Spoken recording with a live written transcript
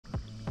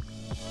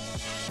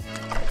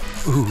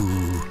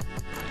Ooh.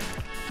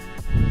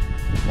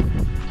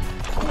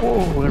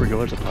 Oh, there we go.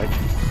 There's a pike.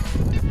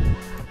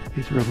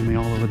 He's rubbing me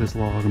all over this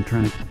log. I'm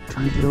trying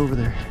to get over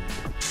there.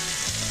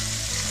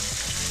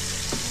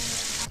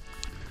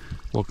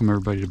 Welcome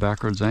everybody to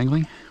Backroads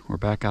Angling. We're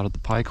back out at the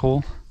pike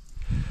hole.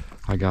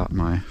 I got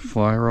my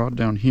fly rod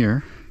down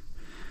here,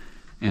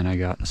 and I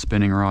got a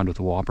spinning rod with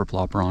a whopper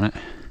plopper on it.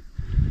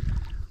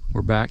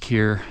 We're back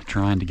here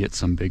trying to get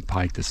some big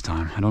pike this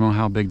time. I don't know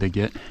how big they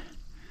get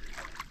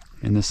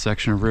in this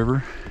section of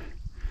river.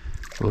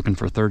 We're looking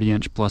for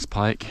 30-inch plus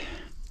pike.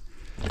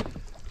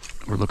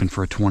 We're looking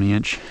for a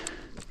 20-inch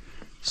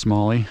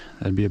smallie.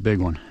 That'd be a big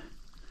one.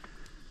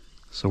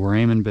 So we're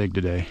aiming big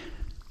today.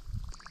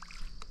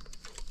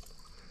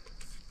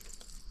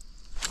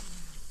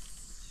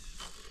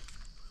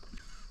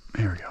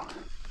 There we go.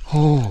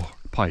 Oh,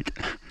 pike.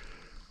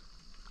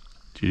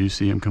 Did you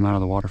see him come out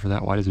of the water for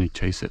that? Why doesn't he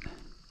chase it?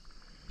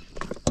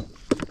 Not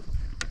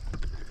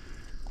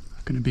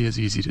gonna be as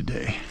easy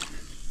today.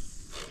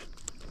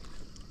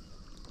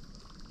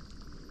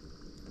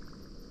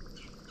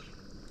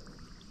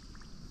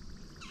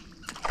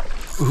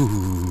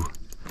 Ooh,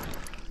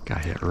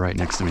 got hit right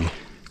next to me.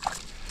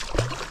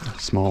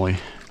 Smallie.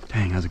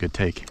 Dang, that was a good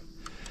take.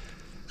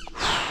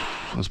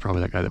 That was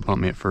probably that guy that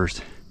bumped me at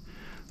first.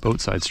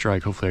 Boat side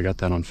strike. Hopefully I got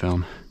that on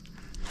film.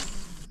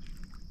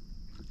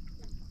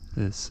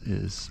 This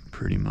is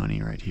pretty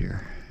money right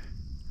here.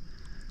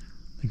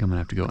 I think I'm gonna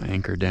have to go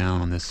anchor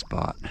down on this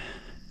spot.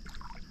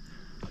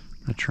 I'm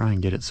gonna try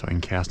and get it so I can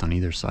cast on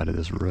either side of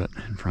this root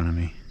in front of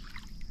me.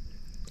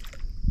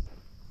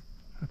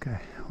 Okay,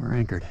 we're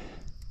anchored.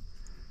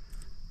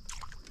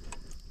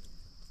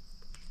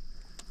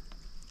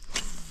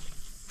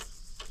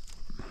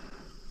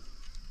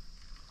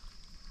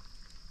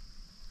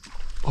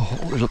 Oh,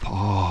 there's a,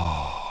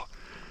 oh,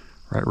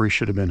 right where he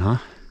should have been, huh?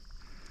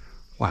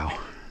 Wow,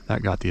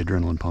 that got the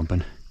adrenaline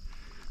pumping.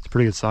 It's a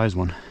pretty good sized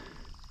one.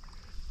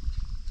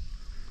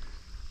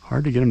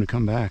 Hard to get him to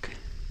come back.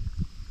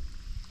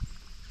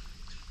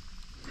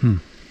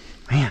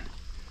 Man.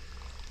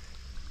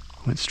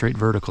 Went straight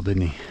vertical,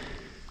 didn't he?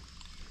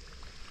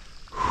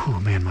 Whew,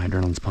 man, my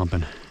adrenaline's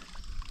pumping.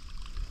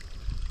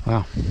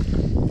 Wow.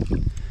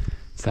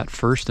 It's that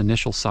first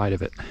initial side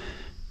of it.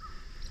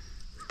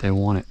 They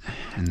want it,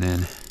 and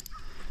then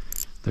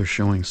they're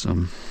showing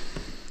some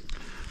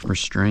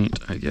restraint,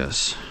 I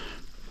guess,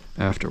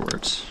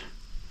 afterwards.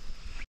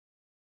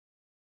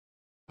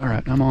 All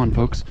right, I'm on,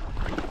 folks.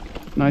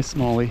 Nice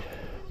smallie.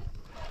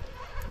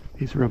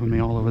 He's rubbing me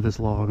all over this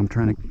log. I'm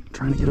trying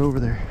to get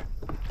over there.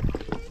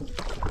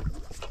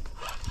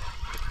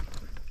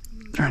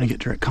 Trying to get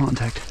direct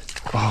contact.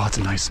 Oh, that's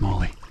a nice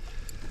smallie.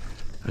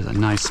 There's a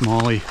nice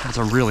smallie. That's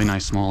a really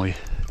nice smallie.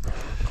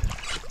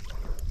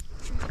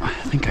 I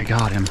think I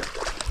got him.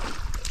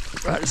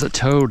 That is a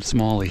toad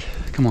smallie.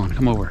 Come on,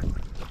 come over.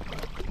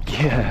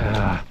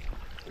 Yeah.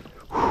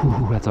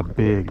 Whew, that's a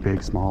big, big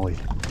smallie.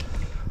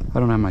 I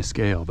don't have my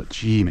scale, but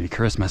gee, Merry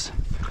Christmas.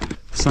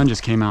 The sun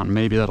just came out and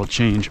maybe that'll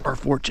change our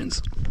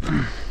fortunes.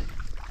 I'm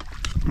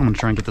gonna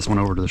try and get this one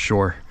over to the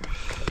shore.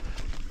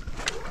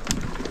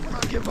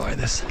 I'll get by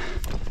this.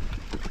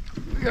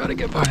 We gotta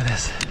get by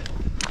this.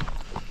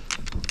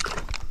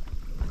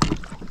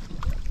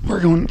 We're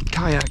going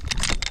kayak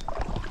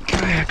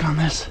on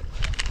this.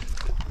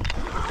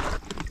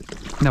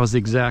 That was the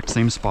exact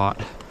same spot.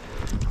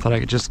 Thought I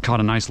just caught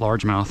a nice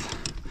largemouth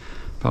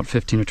about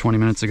 15 or 20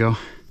 minutes ago.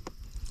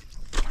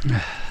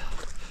 Get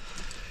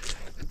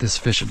this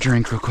fish a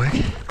drink real quick.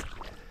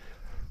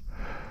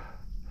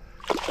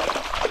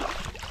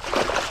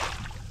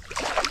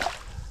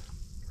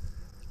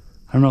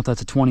 I don't know if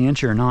that's a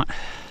 20-incher or not.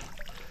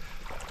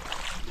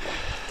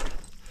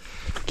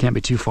 Can't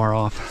be too far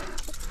off.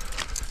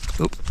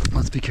 Oh,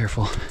 let's be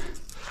careful.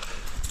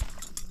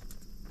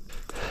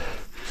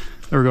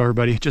 There we go,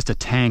 everybody. Just a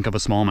tank of a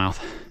smallmouth.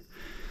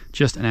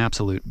 Just an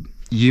absolute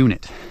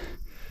unit.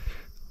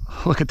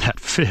 Look at that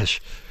fish.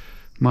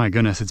 My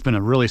goodness, it's been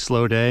a really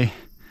slow day.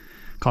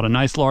 Caught a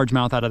nice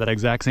largemouth out of that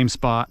exact same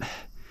spot.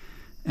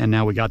 And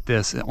now we got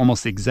this,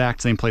 almost the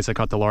exact same place I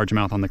caught the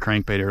largemouth on the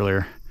crankbait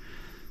earlier.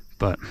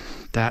 But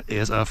that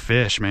is a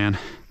fish, man.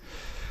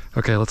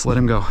 Okay, let's let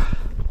him go.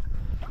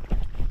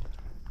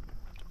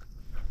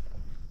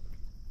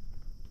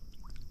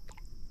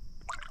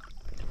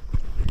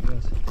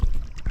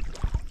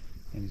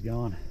 And he's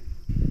gone.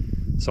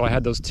 So I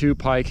had those two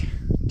pike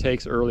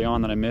takes early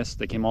on that I missed.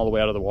 They came all the way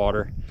out of the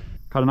water.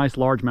 Caught a nice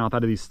largemouth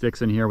out of these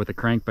sticks in here with the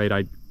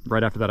crankbait.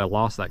 Right after that I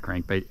lost that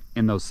crankbait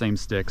in those same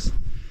sticks.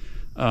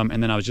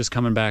 And then I was just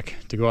coming back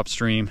to go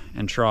upstream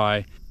and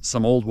try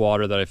some old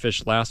water that I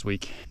fished last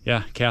week.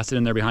 Yeah, cast it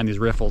in there behind these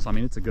riffles. I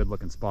mean, it's a good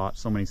looking spot,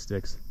 so many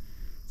sticks.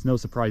 It's no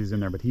surprise he's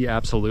in there, but he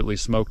absolutely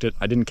smoked it.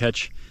 I didn't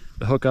catch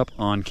the hookup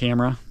on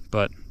camera,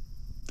 but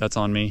that's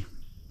on me.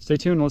 Stay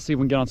tuned, let's see if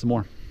we can get on some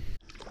more.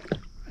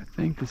 I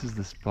think this is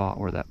the spot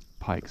where that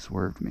pike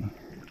swerved me.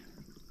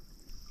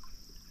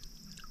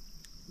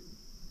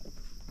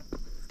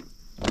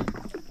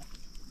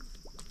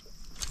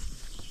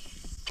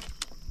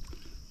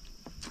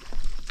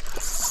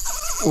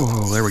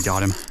 Whoa, there we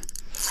got him.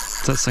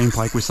 It's that same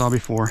pike we saw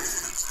before.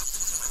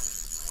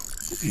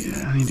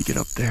 Yeah, I need to get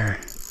up there.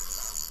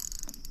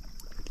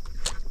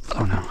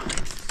 Oh no.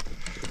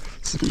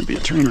 This is gonna be a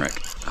train wreck.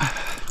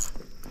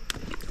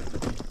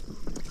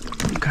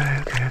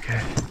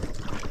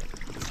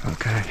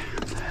 Okay.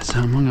 So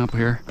I'm hung up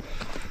here.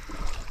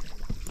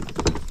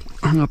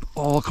 Hung up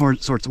all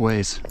sorts of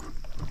ways.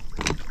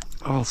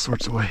 All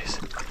sorts of ways.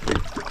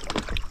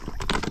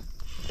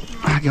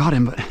 I got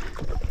him, but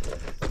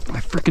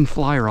my freaking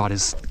fly rod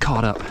is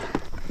caught up.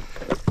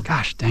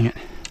 Gosh dang it.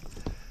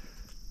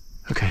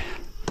 Okay.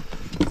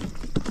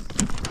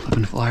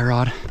 Flipping fly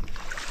rod.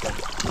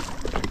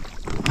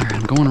 Alright,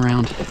 I'm going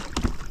around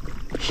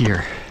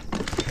here.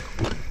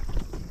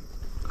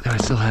 Do I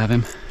still have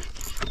him?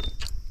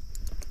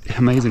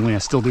 Amazingly, I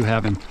still do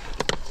have him.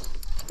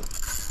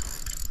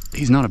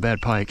 He's not a bad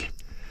pike.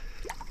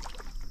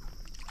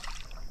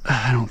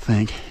 I don't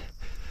think.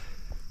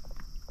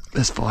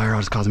 This fly rod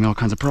is causing me all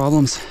kinds of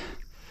problems.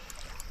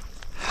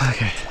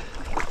 Okay.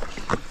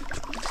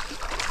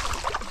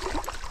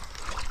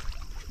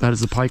 That is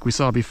the pike we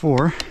saw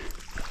before.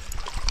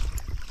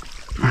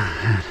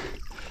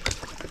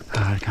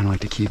 I'd kind of like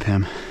to keep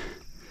him.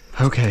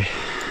 Okay.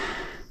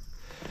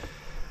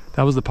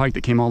 That was the pike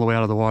that came all the way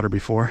out of the water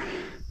before.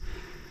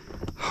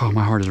 Oh,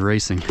 my heart is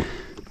racing.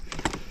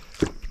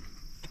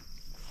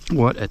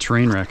 What a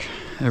train wreck.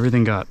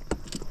 Everything got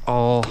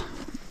all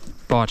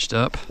botched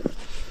up.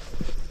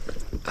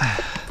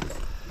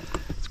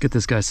 Let's get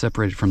this guy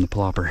separated from the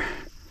plopper.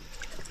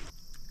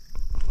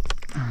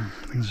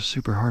 Things are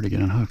super hard to get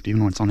unhooked,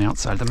 even when it's on the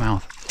outside of the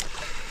mouth.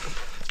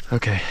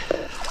 Okay.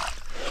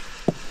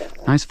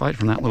 Nice fight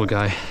from that little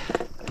guy.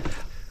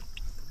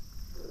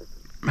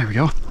 There we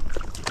go.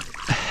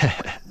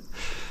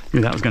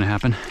 Knew that was gonna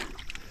happen.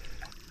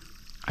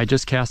 I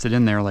just cast it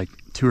in there like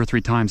 2 or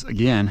 3 times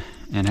again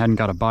and hadn't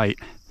got a bite.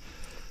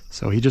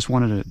 So he just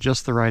wanted it at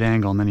just the right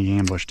angle and then he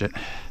ambushed it.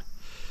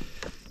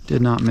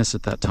 Did not miss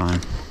it that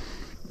time.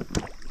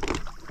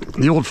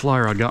 The old fly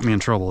rod got me in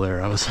trouble there.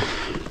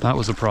 That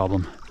was a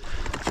problem.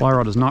 Fly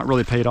rod has not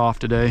really paid off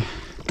today.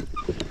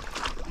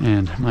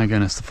 And my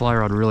goodness, the fly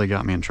rod really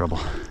got me in trouble.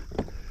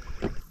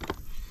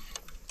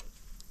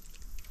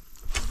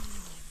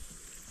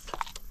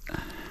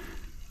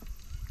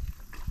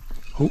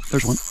 Oh,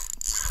 there's one.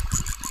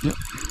 Yep.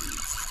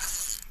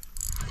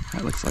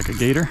 That looks like a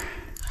gator.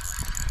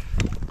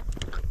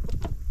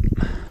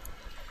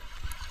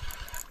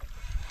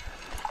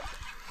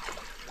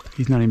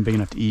 He's not even big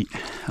enough to eat.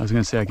 I was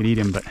gonna say I could eat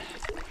him, but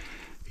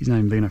he's not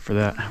even big enough for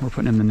that. We're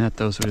putting him in the net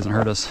though, so he doesn't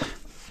hurt us.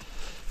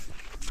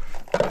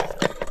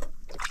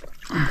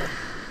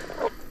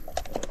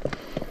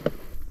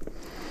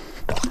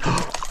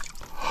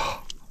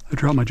 I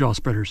dropped my jaw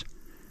spreaders.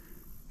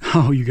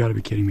 Oh, you gotta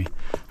be kidding me.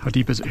 How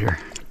deep is it here?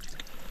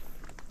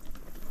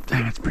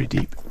 Dang, it's pretty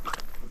deep.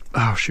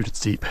 Oh shoot, it's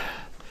deep.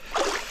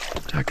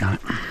 Check on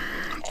it.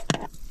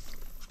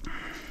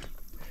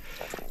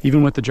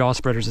 Even with the jaw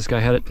spreaders, this guy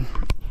had it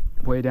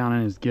way down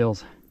in his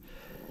gills.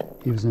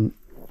 He's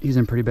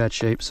in pretty bad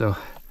shape, so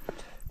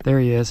there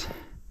he is.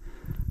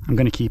 I'm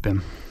gonna keep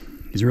him.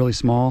 He's really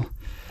small.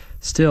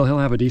 Still, he'll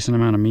have a decent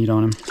amount of meat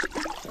on him.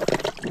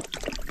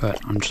 But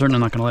I'm certainly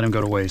not gonna let him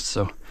go to waste,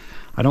 so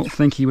I don't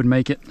think he would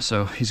make it,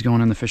 so he's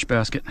going in the fish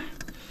basket.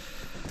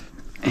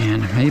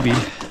 And maybe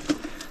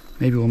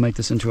we'll make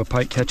this into a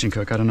pike catch and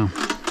cook, I don't know.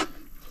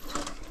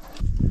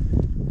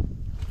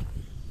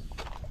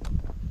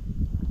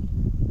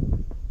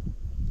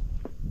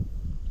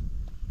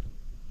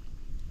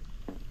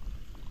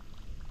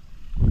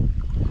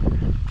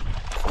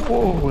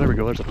 Whoa, there we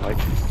go, there's a pike.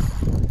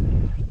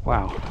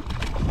 Wow.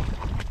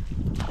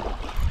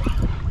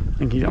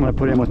 I'm gonna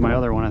put him with my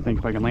other one, I think,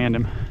 if I can land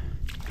him.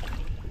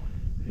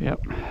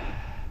 Yep.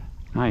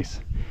 Nice.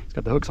 He's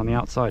got the hooks on the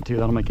outside too,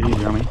 that'll make it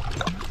easier on me.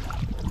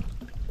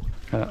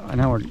 I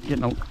know we're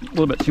getting a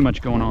little bit too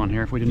much going on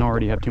here, if we didn't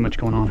already have too much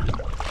going on.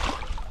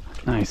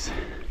 Nice.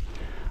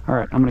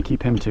 Alright, I'm gonna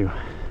keep him too.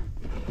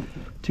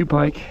 2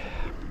 pike.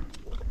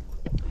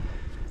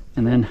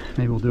 And then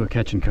maybe we'll do a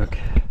catch and cook.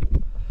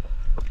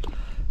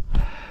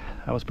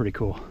 That was pretty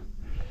cool.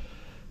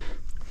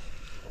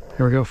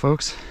 Here we go,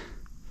 folks.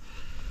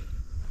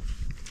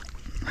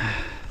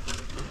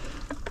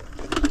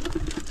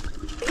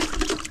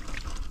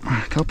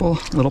 A couple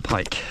little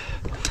pike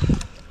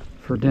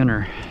for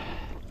dinner.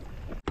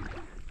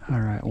 All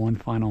right, one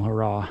final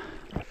hurrah.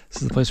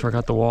 This is the place where I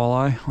got the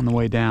walleye on the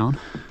way down.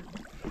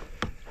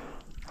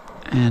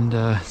 And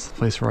it's the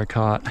place where I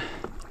caught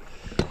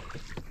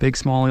big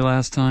smallie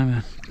last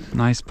time,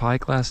 nice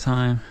pike last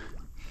time.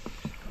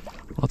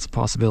 Lots of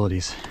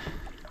possibilities.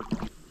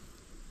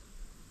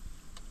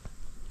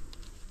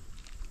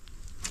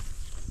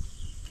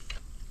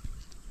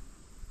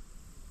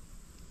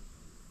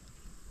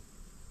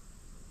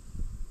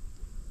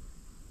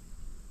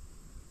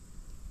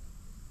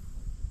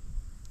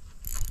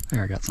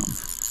 There, I got something.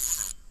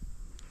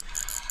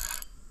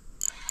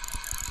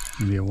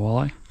 Maybe a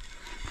walleye?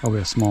 Probably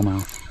a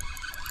smallmouth.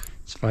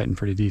 It's fighting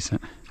pretty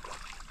decent.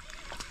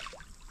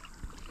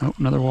 Oh,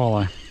 another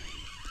walleye.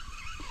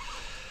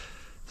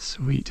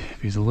 Sweet.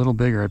 If he's a little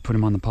bigger, I'd put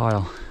him on the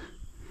pile.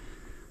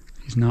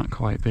 He's not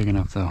quite big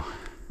enough though.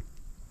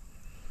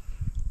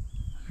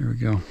 There we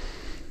go.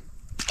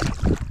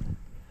 Some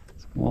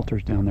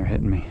Walter's down there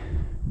hitting me.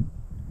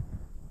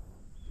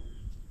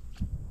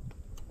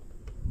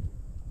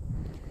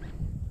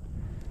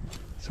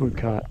 So we've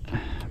caught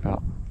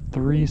about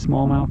 3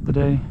 smallmouth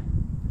today.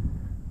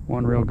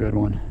 One real good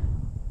one.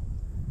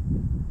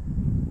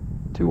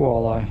 2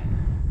 walleye.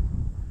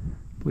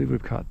 I believe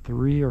we've caught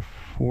 3 or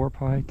 4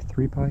 pike,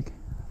 3 pike.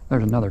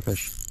 There's another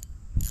fish.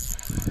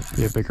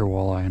 Be a bigger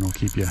walleye and we'll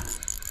keep you. I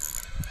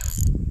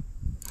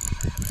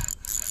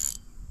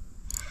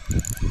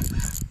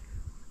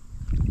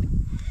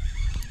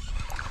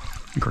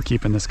think we're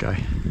keeping this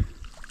guy.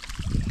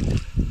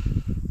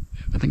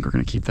 I think we're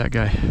gonna keep that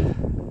guy. He's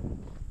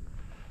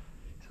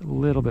a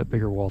little bit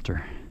bigger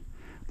Walter.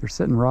 They're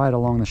sitting right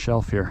along the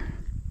shelf here.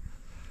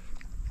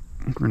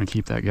 I think we're gonna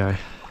keep that guy.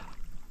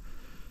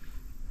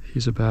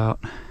 He's about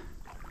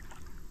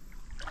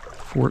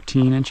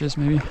 14 inches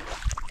maybe.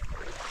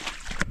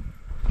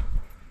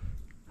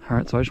 All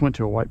right, so I just went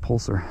to a white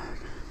pulsar,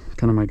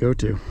 kind of my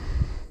go-to.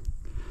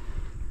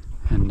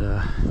 And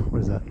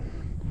what is that?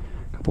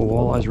 A couple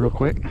walleyes real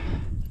quick.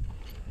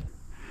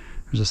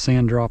 There's a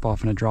sand drop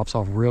off and it drops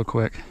off real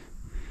quick.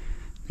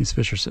 These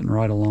fish are sitting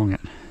right along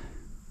it.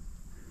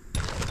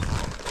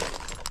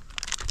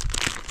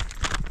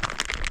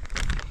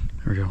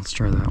 There we go, let's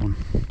try that one.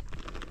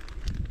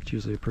 It's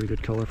usually a pretty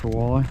good color for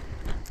walleye.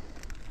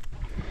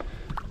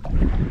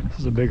 This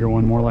is a bigger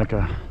one, more like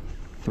a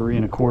 3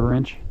 1/4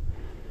 inch.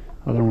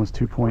 Other one was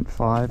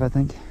 2.5, I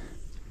think.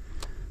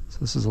 So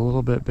this is a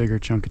little bit bigger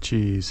chunk of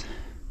cheese.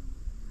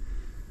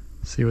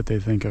 See what they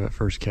think of it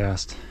first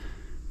cast.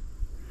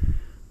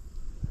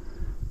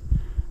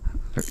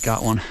 There,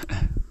 got one.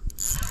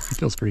 It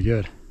feels pretty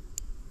good.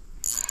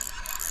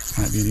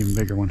 Might be an even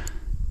bigger one.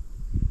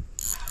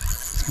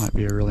 This might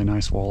be a really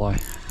nice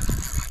walleye.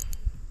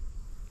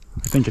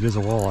 I think it is a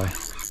walleye.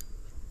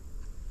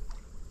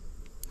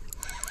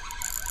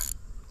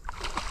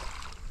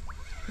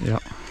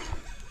 Yep.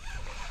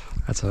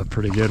 That's a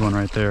pretty good one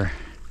right there.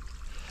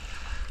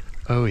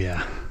 Oh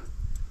yeah.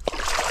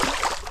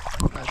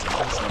 That's a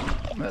nice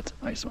one. That's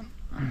a nice one.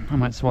 I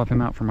might swap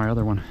him out for my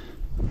other one.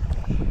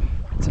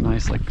 It's a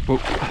nice like, whoa,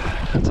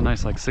 that's a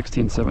nice like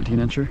 16, 17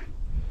 incher.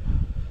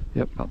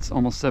 Yep, about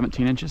almost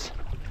 17 inches.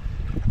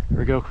 There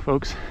we go,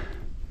 folks.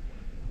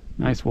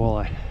 Nice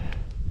walleye.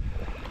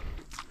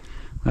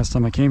 Last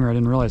time I came here, I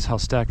didn't realize how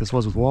stacked this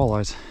was with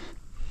walleyes.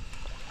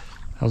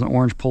 That was an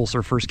orange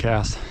pulsar first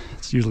cast.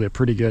 It's usually a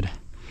pretty good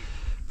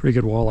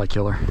walleye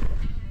killer.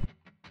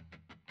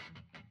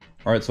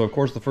 All right, so of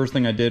course the first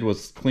thing I did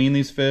was clean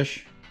these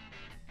fish.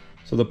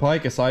 So the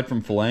pike, aside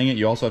from filleting it,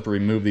 you also have to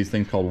remove these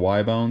things called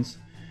Y bones.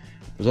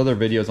 There's other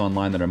videos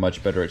online that are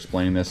much better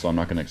explaining this, so I'm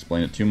not going to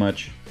explain it too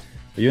much.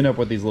 But you end up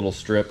with these little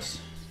strips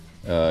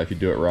if you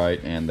do it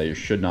right, and there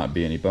should not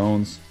be any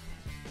bones.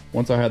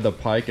 Once I had the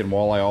pike and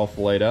walleye all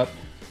filleted up,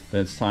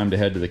 then it's time to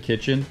head to the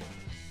kitchen.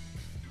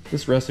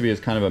 This recipe is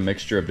kind of a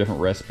mixture of different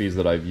recipes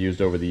that I've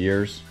used over the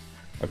years.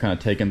 I've kind of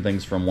taken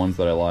things from ones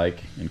that I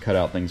like and cut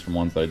out things from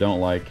ones that I don't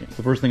like. So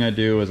the first thing I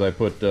do is I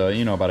put,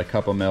 you know, about a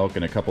cup of milk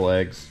and a couple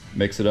eggs.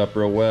 Mix it up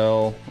real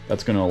well.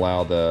 That's going to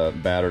allow the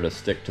batter to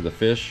stick to the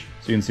fish.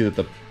 So you can see that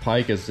the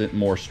pike is in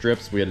more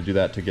strips. We had to do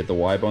that to get the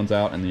Y bones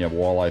out, and then you have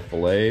walleye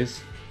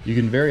fillets. You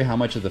can vary how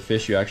much of the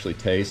fish you actually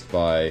taste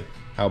by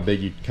how big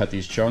you cut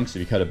these chunks.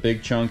 If you cut a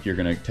big chunk, you're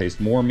going to taste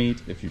more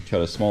meat. If you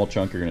cut a small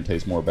chunk, you're going to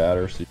taste more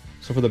batter.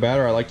 So for the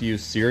batter, I like to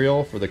use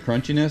cereal for the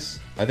crunchiness.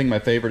 I think my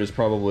favorite is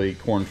probably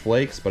corn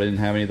flakes, but I didn't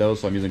have any of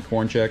those, so I'm using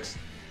corn checks.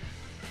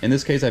 In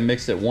this case, I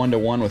mixed it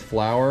 1-to-1 with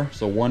flour.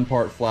 So 1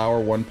 part flour,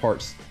 1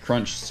 part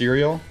crunch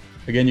cereal.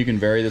 Again, you can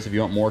vary this. If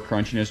you want more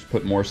crunchiness,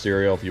 put more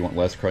cereal. If you want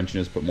less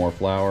crunchiness, put more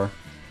flour.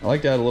 I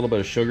like to add a little bit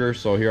of sugar,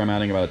 so here I'm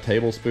adding about a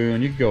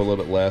tablespoon. You could go a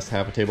little bit less,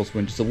 half a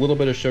tablespoon. Just a little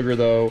bit of sugar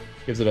though,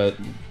 gives it a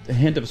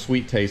hint of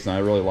sweet taste, and I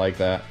really like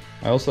that.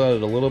 I also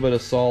added a little bit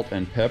of salt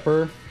and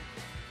pepper.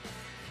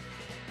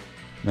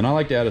 Then I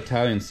like to add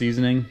Italian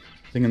seasoning.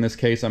 I think in this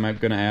case I'm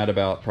going to add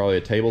about probably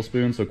a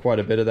tablespoon, so quite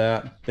a bit of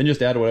that. Then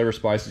just add whatever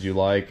spices you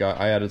like.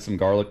 I added some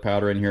garlic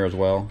powder in here as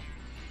well.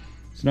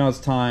 So now it's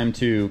time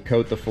to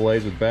coat the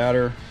fillets with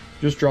batter.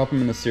 Just drop them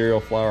in the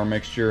cereal flour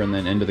mixture and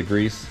then into the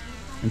grease.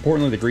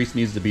 Importantly, the grease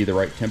needs to be the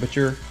right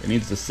temperature. It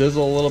needs to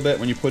sizzle a little bit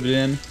when you put it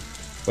in,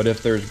 but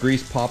if there's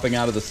grease popping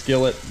out of the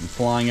skillet and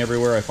flying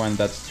everywhere, I find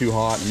that's too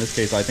hot. In this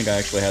case, I think I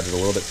actually had it a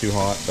little bit too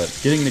hot, but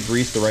getting the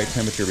grease the right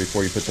temperature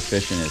before you put the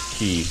fish in is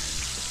key.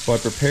 So I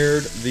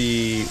prepared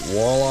the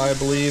walleye, I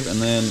believe,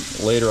 and then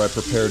later I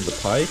prepared the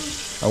pike.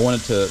 I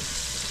wanted to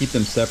keep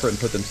them separate and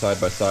put them side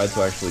by side,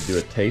 so I actually do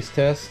a taste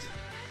test.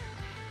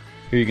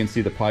 Here you can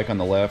see the pike on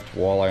the left,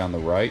 walleye on the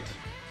right.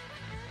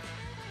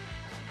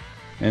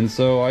 And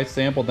so I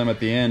sampled them at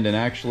the end, and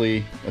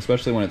actually,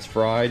 especially when it's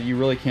fried, you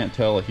really can't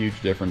tell a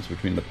huge difference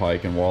between the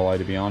pike and walleye,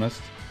 to be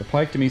honest. The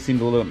pike to me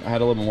seemed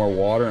had a little bit more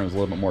water and was a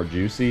little bit more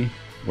juicy,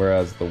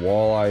 whereas the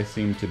walleye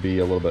seemed to be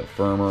a little bit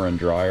firmer and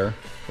drier.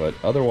 But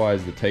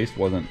otherwise, the taste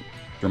wasn't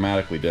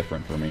dramatically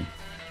different for me.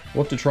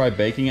 We'll have to try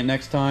baking it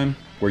next time,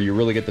 where you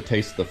really get the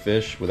taste of the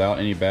fish without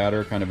any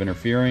batter kind of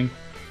interfering.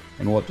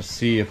 And we'll have to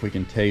see if we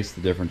can taste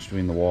the difference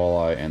between the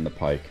walleye and the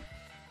pike.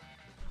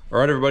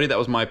 Alright everybody, that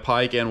was my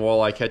pike and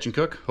walleye catch and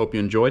cook. Hope you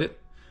enjoyed it.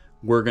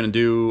 We're going to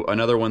do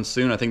another one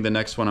soon. I think the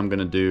next one I'm going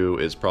to do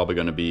is probably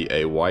going to be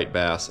a white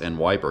bass and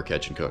wiper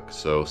catch and cook.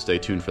 So stay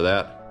tuned for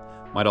that.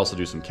 Might also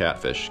do some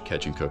catfish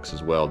catch and cooks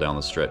as well down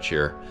the stretch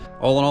here.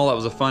 All in all, that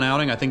was a fun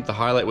outing. I think the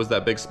highlight was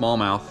that big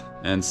smallmouth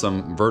and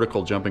some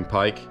vertical jumping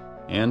pike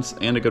and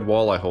a good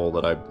walleye hole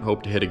that I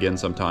hope to hit again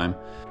sometime.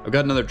 I've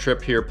got another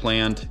trip here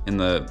planned in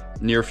the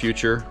near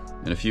future,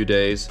 in a few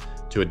days,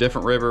 to a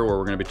different river where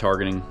we're going to be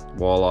targeting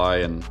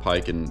walleye and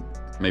pike and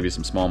maybe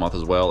some smallmouth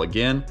as well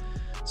again.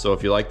 So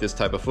if you like this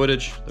type of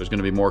footage, there's going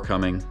to be more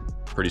coming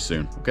pretty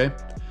soon, okay?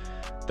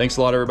 Thanks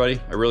a lot,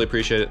 everybody. I really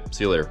appreciate it.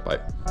 See you later.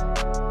 Bye.